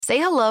Say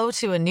hello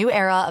to a new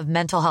era of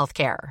mental health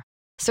care.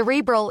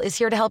 Cerebral is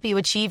here to help you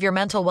achieve your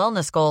mental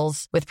wellness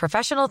goals with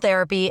professional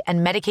therapy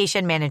and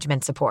medication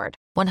management support.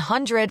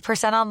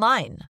 100%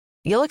 online.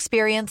 You'll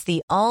experience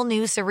the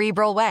all-new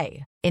Cerebral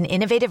Way, an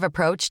innovative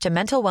approach to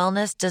mental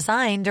wellness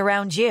designed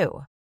around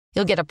you.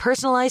 You'll get a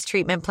personalized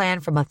treatment plan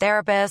from a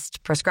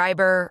therapist,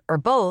 prescriber, or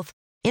both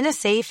in a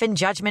safe and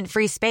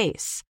judgment-free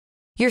space.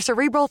 Your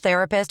Cerebral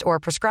therapist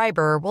or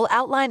prescriber will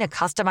outline a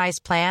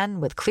customized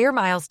plan with clear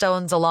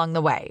milestones along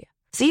the way,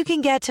 so you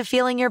can get to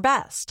feeling your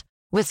best.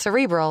 With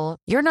Cerebral,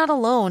 you're not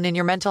alone in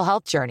your mental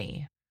health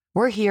journey.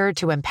 We're here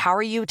to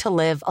empower you to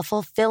live a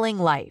fulfilling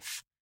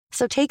life.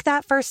 So take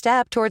that first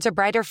step towards a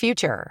brighter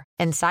future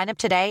and sign up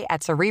today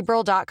at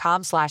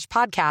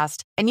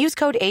Cerebral.com/podcast and use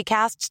code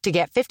ACAST to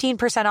get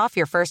 15% off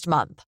your first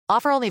month.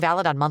 Offer only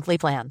valid on monthly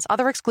plans.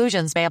 Other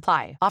exclusions may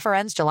apply. Offer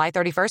ends July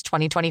 31st,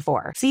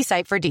 2024. See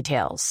site for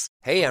details.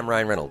 Hey, I'm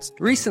Ryan Reynolds.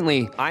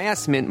 Recently, I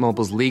asked Mint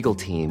Mobile's legal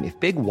team if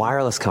big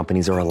wireless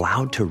companies are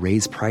allowed to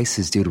raise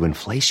prices due to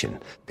inflation.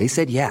 They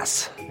said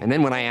yes. And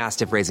then when I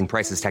asked if raising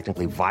prices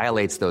technically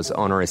violates those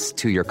onerous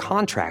two-year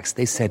contracts,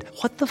 they said,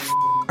 "What the f***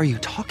 are you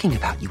talking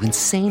about, you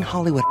insane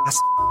Hollywood ass?"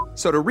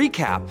 So to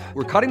recap,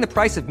 we're cutting the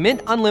price of Mint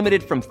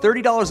Unlimited from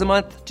 $30 a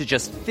month to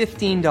just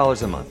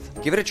 $15 a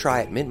month. Give it a try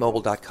at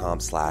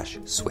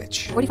mintmobile.com/switch.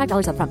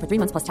 $45 up front for 3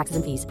 months plus taxes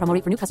and fees. Promo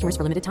rate for new customers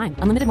for limited time.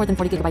 Unlimited more than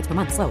 40 gigabytes per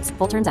month. Slows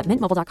full terms at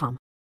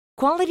mintmobile.com.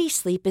 Quality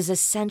sleep is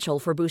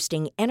essential for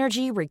boosting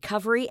energy,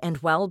 recovery,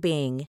 and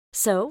well-being.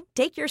 So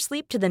take your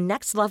sleep to the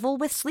next level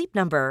with Sleep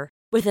Number.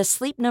 With a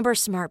Sleep Number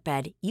smart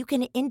bed, you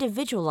can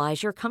individualize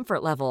your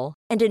comfort level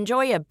and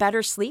enjoy a better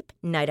sleep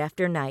night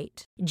after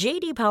night.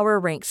 JD Power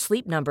ranks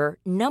Sleep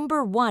Number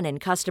number 1 in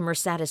customer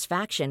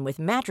satisfaction with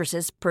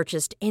mattresses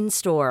purchased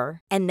in-store.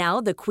 And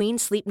now the Queen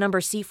Sleep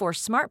Number C4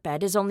 smart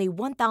bed is only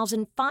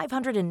 $1,599,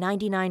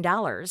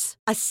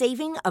 a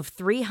saving of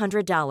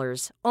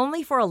 $300,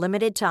 only for a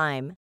limited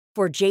time.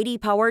 For JD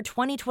Power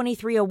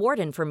 2023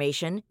 award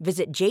information,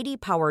 visit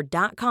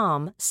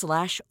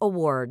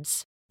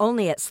jdpower.com/awards.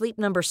 Only at Sleep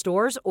Number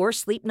stores or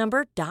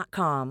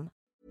sleepnumber.com.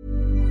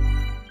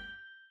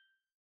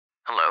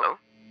 Hello?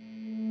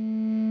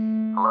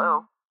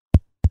 Hello?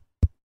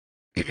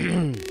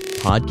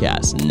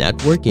 Podcast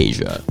Network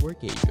Asia.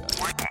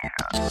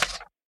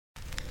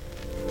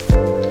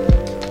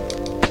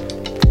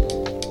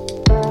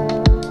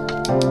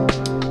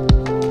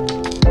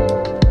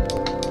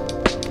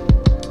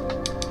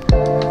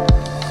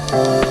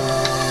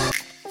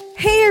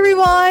 Hey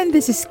everyone,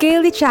 this is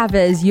Kaylee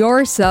Chavez,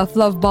 your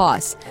self-love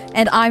boss,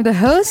 and I'm the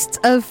host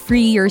of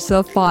Free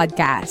Yourself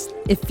Podcast.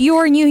 If you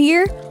are new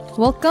here,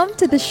 welcome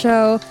to the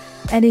show,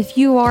 and if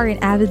you are an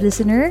avid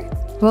listener,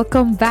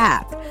 welcome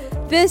back.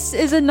 This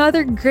is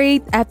another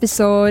great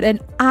episode, and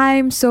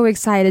I'm so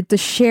excited to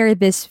share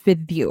this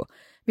with you.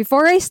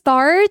 Before I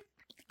start,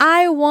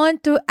 I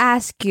want to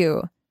ask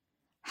you,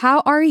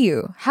 how are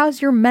you?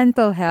 How's your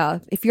mental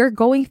health? If you're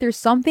going through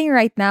something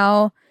right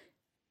now,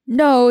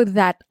 know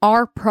that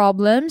our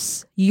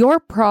problems, your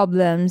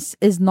problems,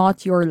 is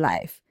not your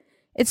life.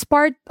 It's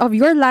part of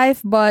your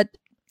life, but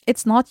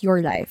it's not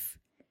your life.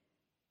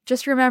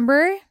 Just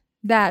remember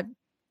that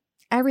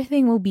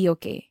everything will be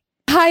okay.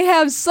 I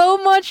have so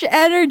much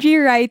energy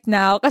right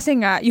now kasi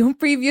nga, yung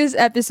previous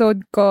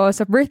episode ko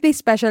sa birthday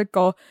special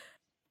ko,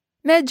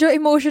 medyo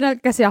emotional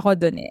kasi ako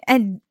dun eh.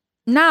 And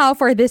now,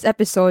 for this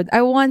episode,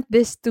 I want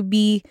this to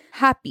be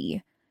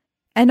happy.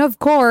 And of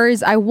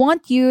course, I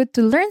want you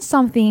to learn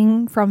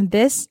something from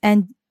this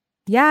and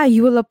yeah,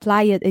 you will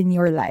apply it in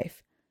your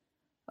life.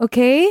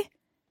 Okay?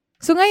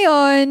 So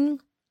ngayon,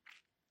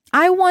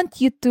 I want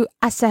you to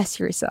assess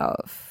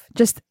yourself.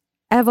 Just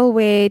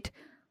evaluate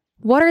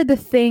what are the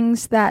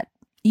things that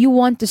you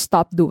want to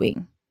stop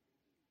doing.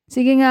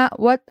 Sige nga,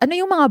 ano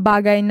yung mga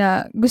bagay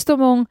na gusto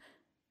mong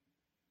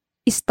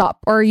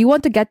stop or you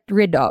want to get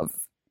rid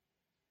of?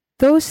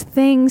 Those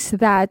things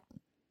that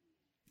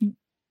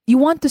you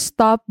want to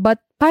stop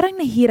but parang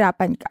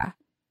nahihirapan ka.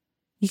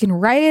 You can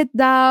write it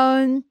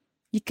down.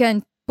 You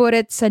can put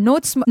it sa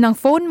notes ng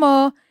phone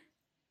mo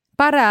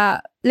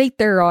para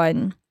later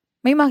on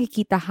may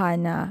makikita ka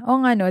na, oh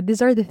nga no,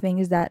 these are the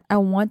things that I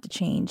want to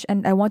change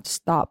and I want to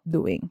stop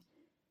doing.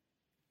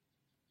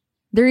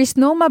 There is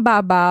no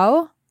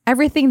mababaw.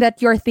 Everything that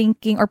you're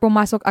thinking or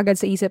pumasok agad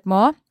sa isip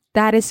mo,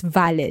 that is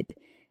valid.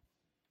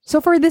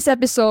 So for this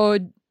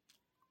episode,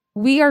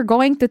 we are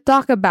going to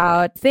talk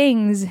about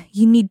things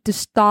you need to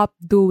stop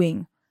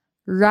doing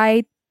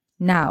right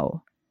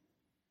now.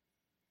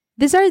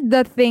 These are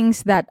the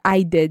things that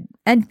I did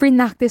and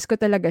pre-practice ko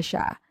talaga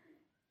siya.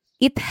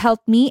 It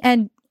helped me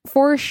and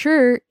for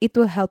sure, it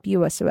will help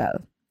you as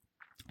well.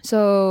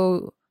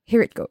 So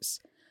here it goes.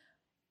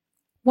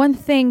 One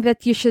thing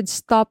that you should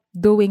stop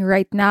doing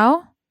right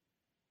now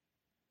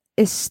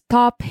is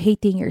stop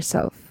hating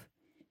yourself.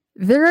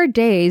 There are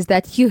days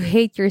that you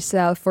hate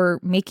yourself for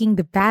making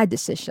the bad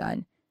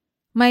decision.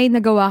 May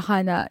nagawa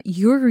ka na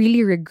you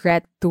really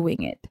regret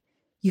doing it.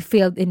 You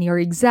failed in your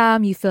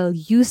exam, you feel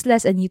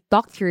useless, and you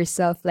talk to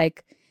yourself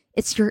like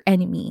it's your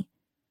enemy.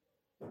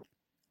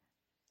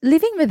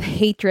 living with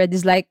hatred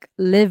is like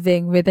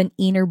living with an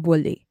inner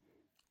bully.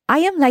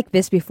 I am like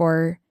this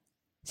before.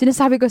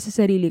 Sinasabi ko sa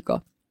sarili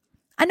ko,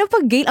 ano pa,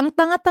 Gail, ang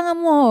tanga-tanga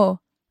mo.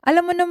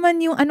 Alam mo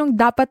naman yung anong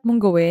dapat mong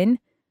gawin.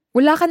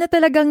 Wala ka na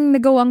talagang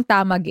nagawang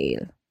tama,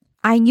 Gail.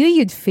 I knew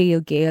you'd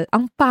fail, Gail.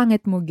 Ang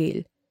pangit mo,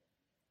 Gail.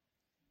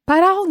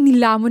 Para akong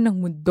nilamon ng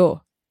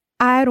mundo.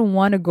 I don't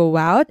want to go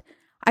out.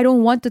 I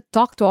don't want to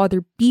talk to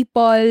other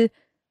people.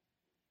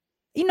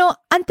 You know,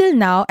 until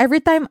now, every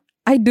time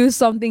I do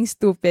something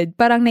stupid,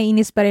 parang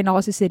nainis pa rin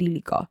ako sa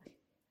sarili ko.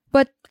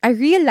 But I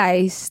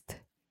realized,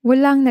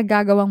 walang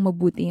nagagawang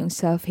mabuti yung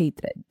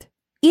self-hatred.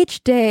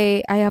 Each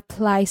day, I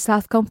apply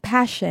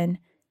self-compassion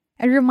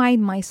and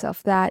remind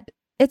myself that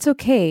it's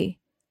okay.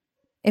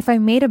 If I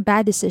made a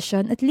bad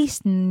decision, at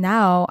least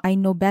now I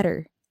know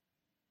better.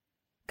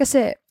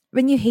 Kasi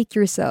when you hate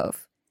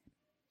yourself,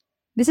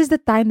 this is the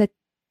time that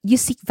you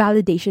seek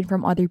validation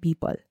from other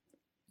people.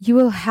 You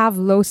will have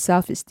low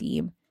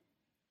self-esteem.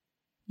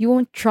 You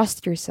won't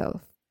trust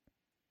yourself.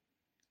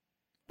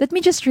 Let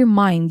me just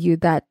remind you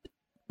that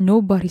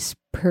nobody's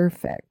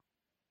perfect.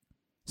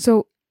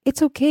 So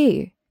it's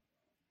okay.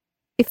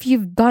 If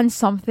you've done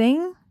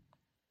something,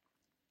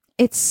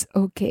 it's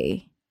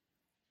okay.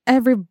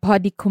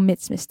 Everybody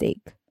commits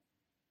mistake.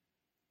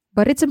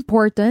 But it's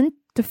important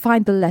to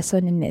find the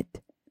lesson in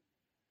it,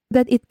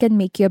 that it can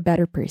make you a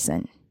better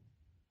person.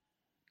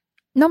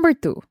 Number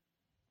 2,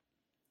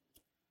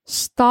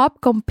 stop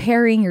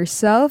comparing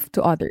yourself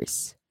to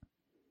others.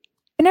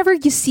 Whenever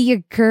you see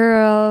a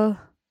girl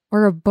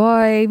or a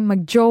boy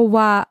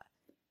magjowa,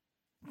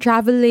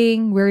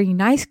 traveling, wearing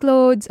nice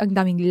clothes, ang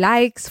daming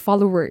likes,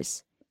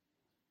 followers.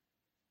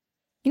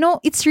 You know,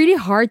 it's really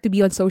hard to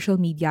be on social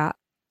media.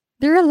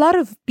 There are a lot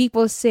of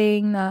people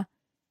saying na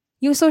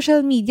yung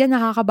social media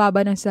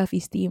nakakababa ng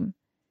self-esteem.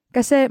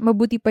 Kasi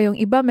mabuti pa yung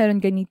iba,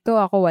 meron ganito,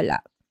 ako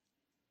wala.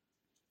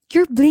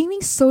 You're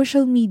blaming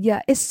social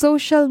media as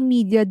social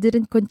media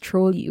didn't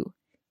control you.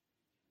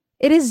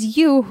 It is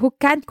you who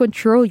can't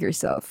control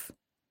yourself.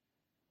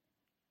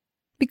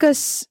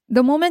 Because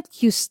the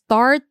moment you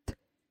start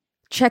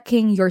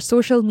checking your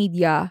social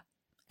media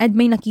and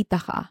may nakita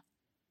ka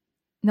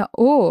na,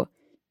 oh,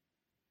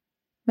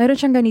 meron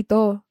siyang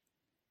ganito,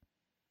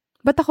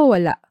 ba't ako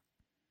wala?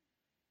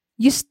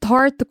 You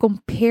start to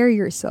compare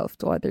yourself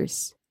to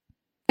others.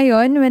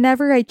 Ngayon,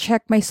 whenever I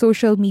check my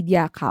social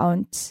media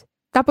accounts,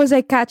 tapos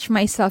I catch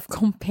myself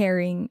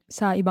comparing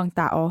sa ibang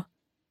tao,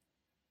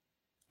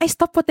 I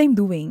stop what I'm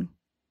doing.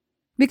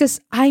 Because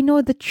I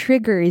know the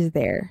trigger is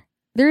there.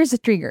 There is a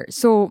trigger.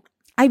 So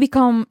I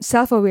become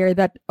self-aware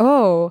that,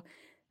 oh,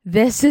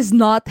 this is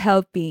not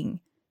helping.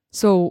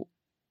 So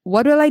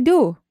what will I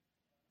do?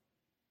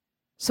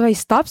 So I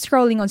stop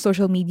scrolling on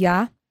social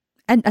media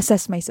and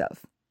assess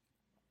myself.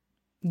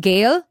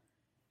 Gail,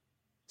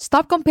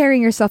 stop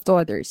comparing yourself to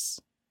others.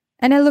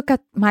 And I look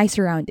at my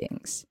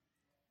surroundings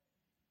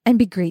and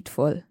be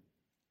grateful.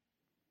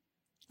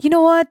 You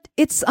know what?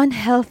 It's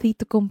unhealthy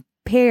to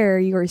compare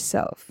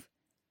yourself.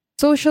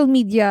 Social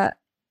media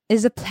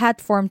is a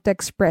platform to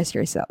express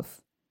yourself.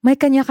 May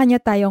kanya-kanya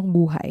tayong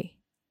buhay.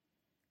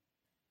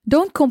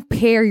 Don't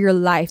compare your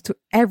life to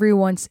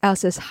everyone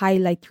else's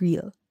highlight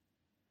reel.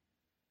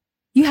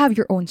 You have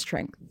your own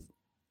strength.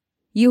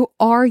 You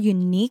are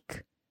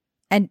unique,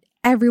 and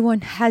everyone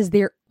has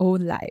their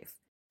own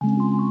life.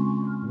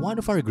 One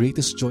of our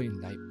greatest joy in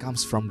life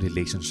comes from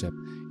relationship.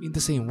 In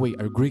the same way,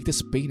 our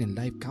greatest pain in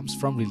life comes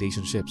from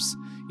relationships.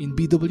 In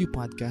BW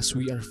Podcast,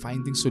 we are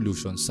finding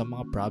solutions sa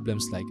mga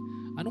problems like,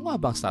 ano nga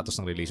ba ang status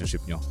ng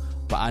relationship nyo?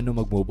 Paano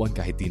mag-move on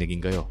kahit di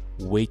naging kayo?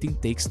 Waiting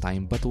takes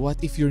time, but what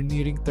if you're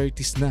nearing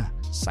 30s na?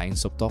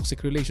 Signs of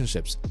toxic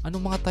relationships.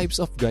 Anong mga types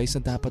of guys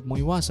na dapat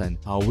mong iwasan?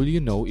 How will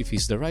you know if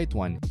he's the right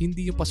one?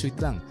 Hindi yung pasweet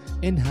lang.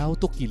 And how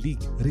to kilig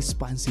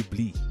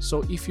responsibly.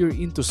 So if you're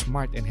into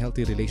smart and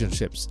healthy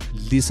relationships,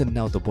 listen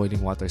now to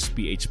Boiling Waters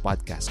PH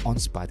Podcast on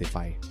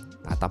Spotify.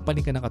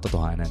 Tatampanin ka ng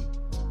katotohanan.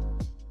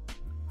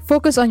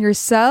 Focus on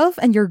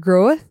yourself and your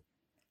growth.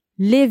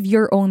 Live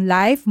your own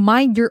life.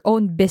 Mind your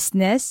own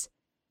business.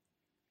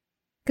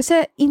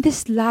 Kasi in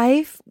this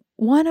life,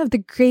 one of the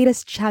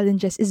greatest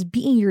challenges is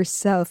being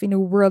yourself in a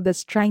world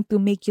that's trying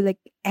to make you like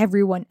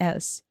everyone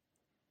else.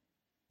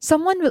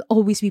 Someone will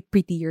always be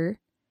prettier.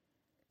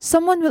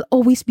 Someone will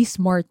always be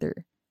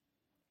smarter.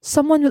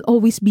 Someone will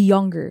always be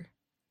younger.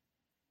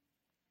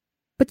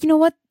 But you know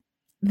what?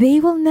 They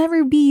will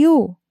never be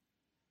you.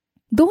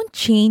 Don't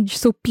change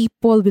so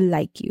people will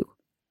like you.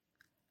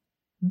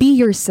 Be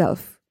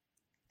yourself.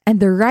 And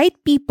the right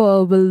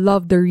people will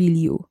love the real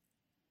you.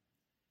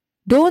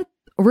 Don't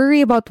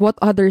worry about what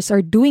others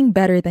are doing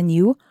better than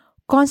you.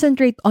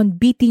 Concentrate on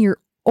beating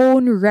your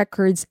own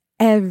records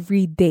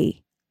every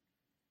day.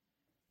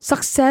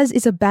 Success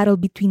is a battle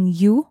between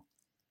you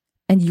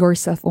and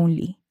yourself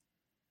only.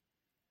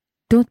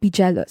 Don't be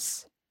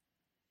jealous.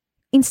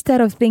 Instead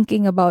of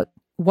thinking about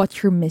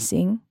what you're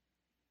missing,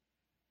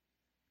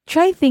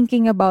 try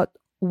thinking about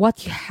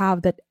what you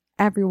have that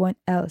everyone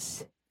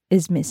else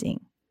is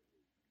missing.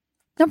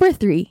 Number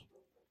 3,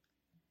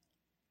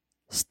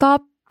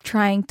 stop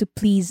trying to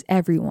please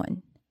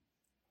everyone.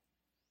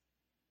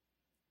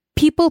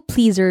 People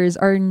pleasers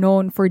are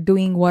known for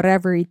doing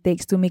whatever it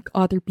takes to make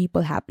other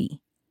people happy.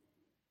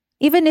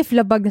 Even if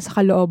labag na sa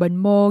kalooban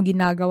mo,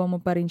 ginagawa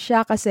mo pa rin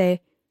siya kasi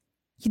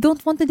you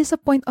don't want to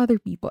disappoint other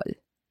people.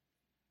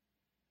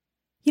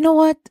 You know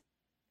what?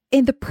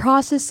 In the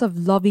process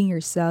of loving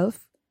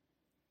yourself,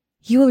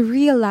 you will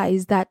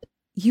realize that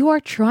you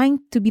are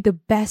trying to be the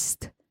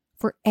best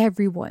for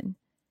everyone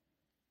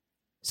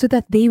so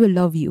that they will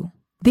love you.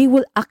 They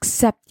will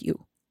accept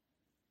you.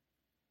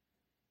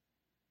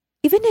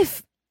 Even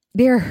if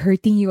they are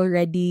hurting you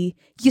already,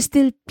 you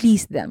still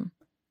please them.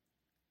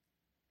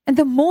 And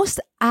the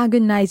most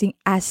agonizing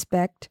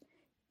aspect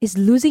is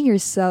losing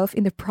yourself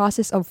in the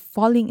process of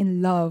falling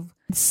in love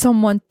with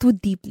someone too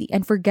deeply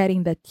and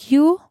forgetting that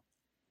you,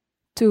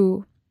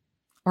 too,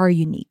 are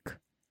unique.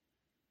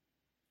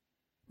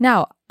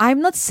 Now, I'm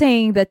not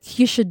saying that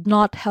you should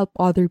not help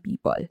other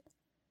people.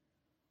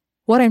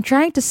 What I'm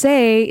trying to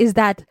say is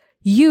that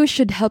you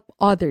should help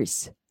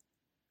others.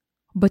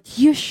 But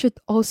you should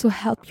also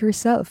help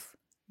yourself.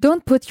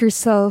 Don't put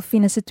yourself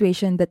in a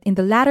situation that in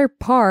the latter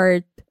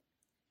part,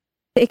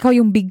 ikaw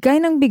yung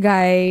bigay ng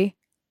bigay,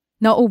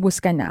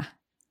 naubos ka na.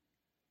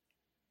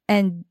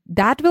 And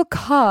that will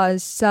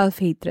cause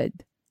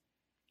self-hatred.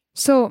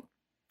 So,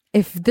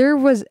 if there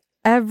was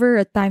ever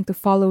a time to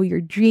follow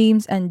your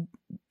dreams and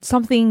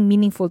something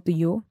meaningful to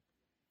you,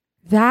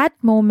 that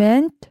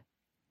moment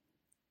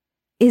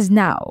is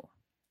now.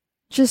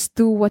 Just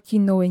do what you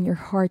know in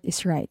your heart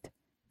is right,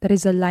 that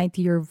is aligned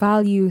to your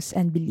values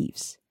and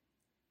beliefs.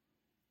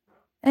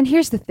 And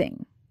here's the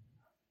thing.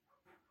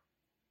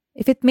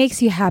 If it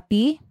makes you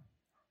happy,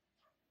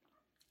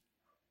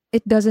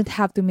 it doesn't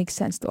have to make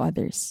sense to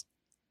others.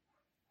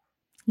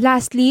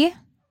 Lastly,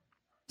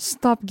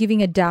 stop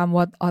giving a damn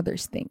what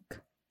others think.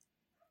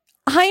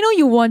 I know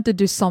you want to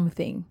do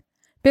something,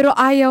 pero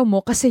ayaw mo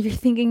kasi you're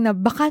thinking na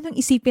baka nang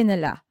isipin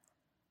nila.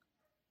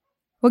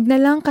 Wag na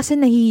lang kasi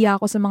nahihiya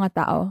ako sa mga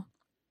tao.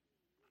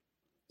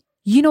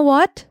 You know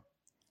what?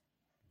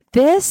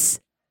 This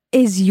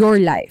is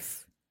your life.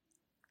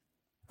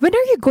 When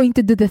are you going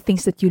to do the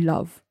things that you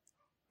love?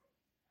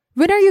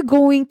 When are you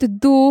going to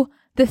do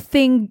the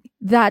thing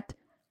that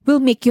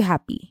will make you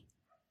happy?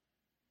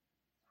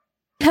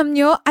 Alam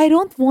nyo, I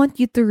don't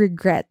want you to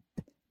regret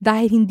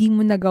dahil hindi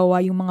mo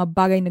nagawa yung mga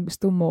bagay na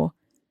gusto mo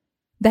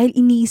dahil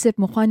iniisip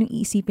mo kung anong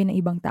iisipin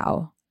ng ibang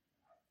tao.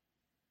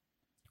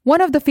 One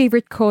of the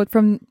favorite quote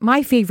from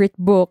my favorite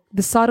book,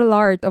 The Subtle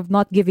Art of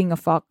Not Giving a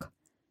Fuck.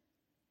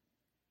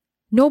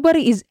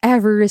 Nobody is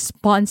ever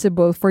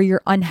responsible for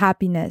your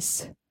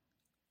unhappiness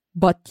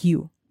but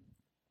you.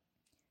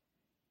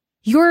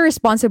 You're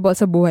responsible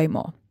sa buhay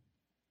mo.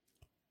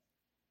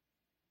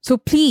 So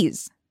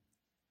please,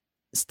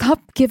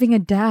 stop giving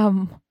a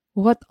damn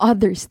what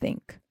others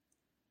think.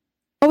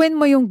 Gawin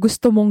mo yung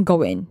gusto mong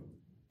gawin.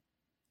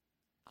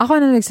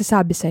 Ako na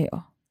nagsasabi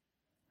sa'yo.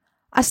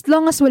 As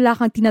long as wala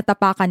kang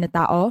tinatapakan na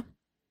tao,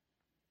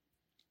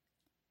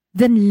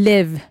 then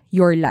live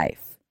your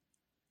life.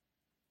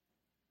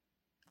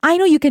 I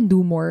know you can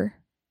do more.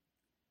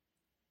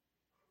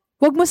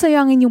 Huwag mo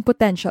sayangin yung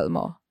potential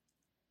mo.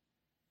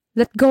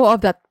 Let go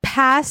of that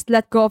past.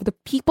 Let go of the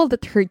people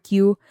that hurt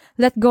you.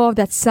 Let go of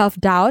that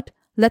self-doubt.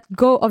 Let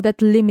go of that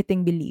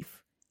limiting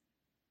belief.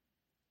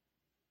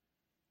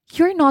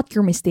 You're not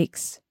your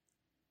mistakes.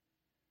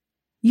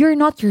 You're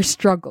not your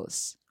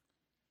struggles.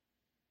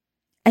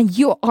 And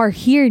you are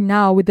here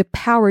now with the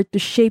power to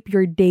shape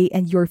your day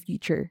and your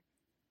future.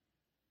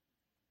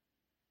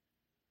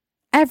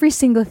 Every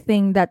single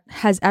thing that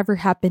has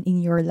ever happened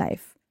in your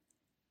life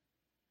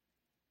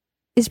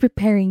is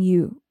preparing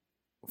you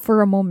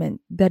for a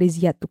moment that is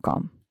yet to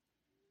come.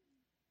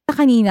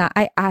 Kanina,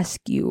 I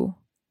asked you,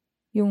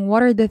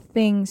 what are the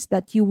things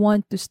that you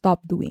want to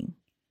stop doing?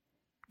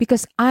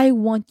 Because I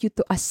want you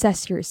to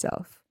assess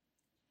yourself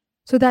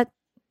so that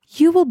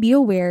you will be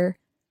aware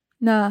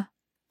na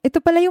ito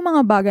pala yung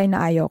mga bagay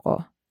na ayaw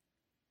ko.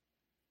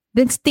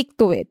 Then stick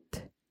to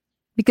it.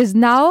 Because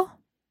now,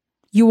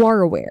 you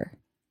are aware.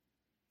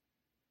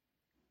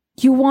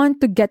 You want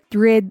to get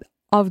rid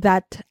of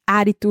that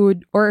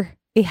attitude or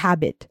a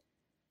habit.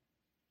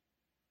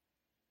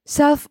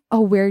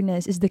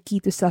 Self-awareness is the key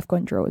to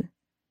self-control.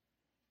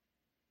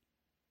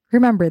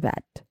 Remember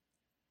that.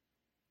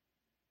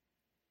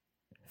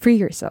 Free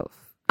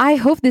yourself. I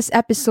hope this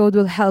episode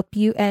will help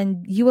you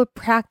and you will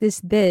practice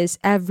this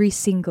every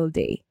single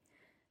day.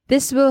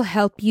 This will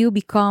help you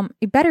become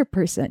a better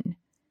person.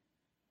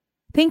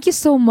 Thank you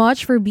so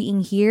much for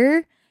being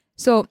here.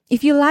 So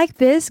if you like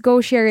this, go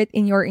share it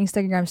in your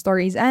Instagram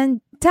stories and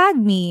tag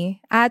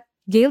me at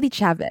Gaily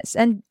Chavez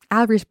and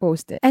I'll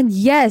repost it. And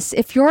yes,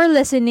 if you're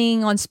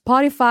listening on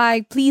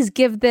Spotify, please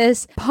give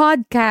this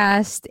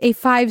podcast a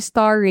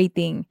 5-star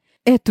rating.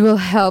 It will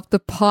help the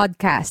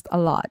podcast a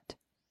lot.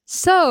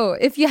 So,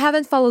 if you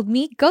haven't followed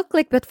me, go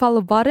click that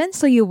follow button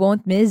so you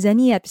won't miss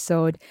any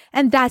episode.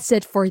 And that's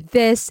it for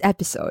this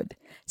episode.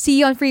 See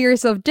you on Free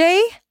Yourself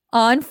Day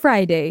on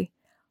Friday.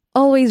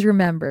 Always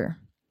remember,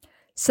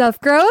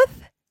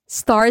 self-growth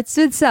starts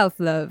with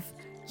self-love.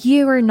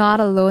 You are not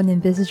alone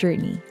in this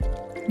journey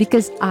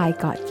because I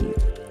got you.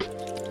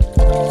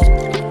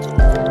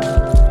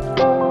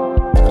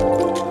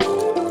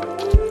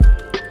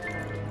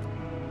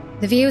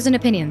 The views and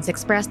opinions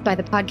expressed by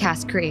the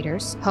podcast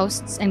creators,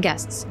 hosts, and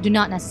guests do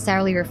not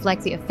necessarily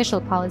reflect the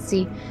official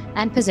policy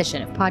and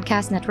position of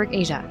Podcast Network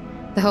Asia,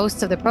 the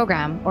hosts of the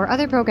program, or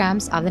other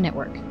programs of the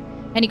network.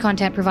 Any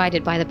content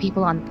provided by the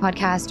people on the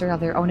podcast are of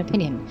their own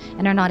opinion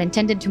and are not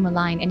intended to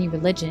malign any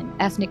religion,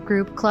 ethnic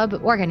group, club,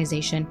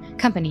 organization,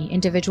 company,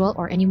 individual,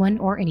 or anyone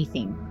or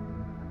anything.